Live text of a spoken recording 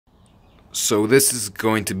So this is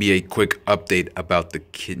going to be a quick update about the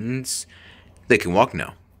kittens. They can walk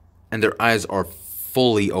now, and their eyes are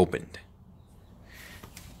fully opened.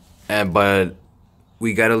 But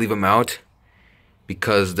we gotta leave them out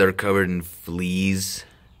because they're covered in fleas.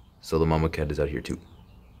 So the mama cat is out here too.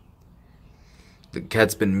 The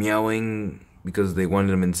cat's been meowing because they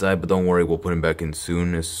wanted him inside, but don't worry, we'll put him back in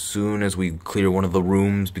soon. As soon as we clear one of the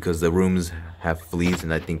rooms, because the rooms have fleas,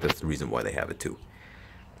 and I think that's the reason why they have it too.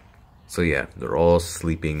 So yeah, they're all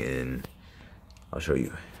sleeping in. I'll show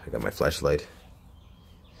you. I got my flashlight.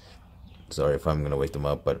 Sorry if I'm gonna wake them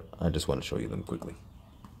up, but I just want to show you them quickly.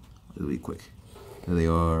 Really quick. There they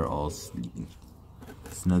are, all sleeping.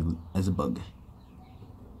 Snug as a bug.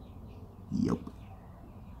 Yup.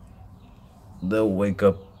 They'll wake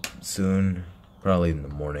up soon, probably in the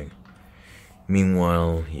morning.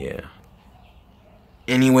 Meanwhile, yeah.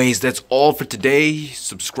 Anyways, that's all for today.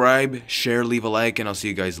 Subscribe, share, leave a like, and I'll see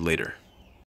you guys later.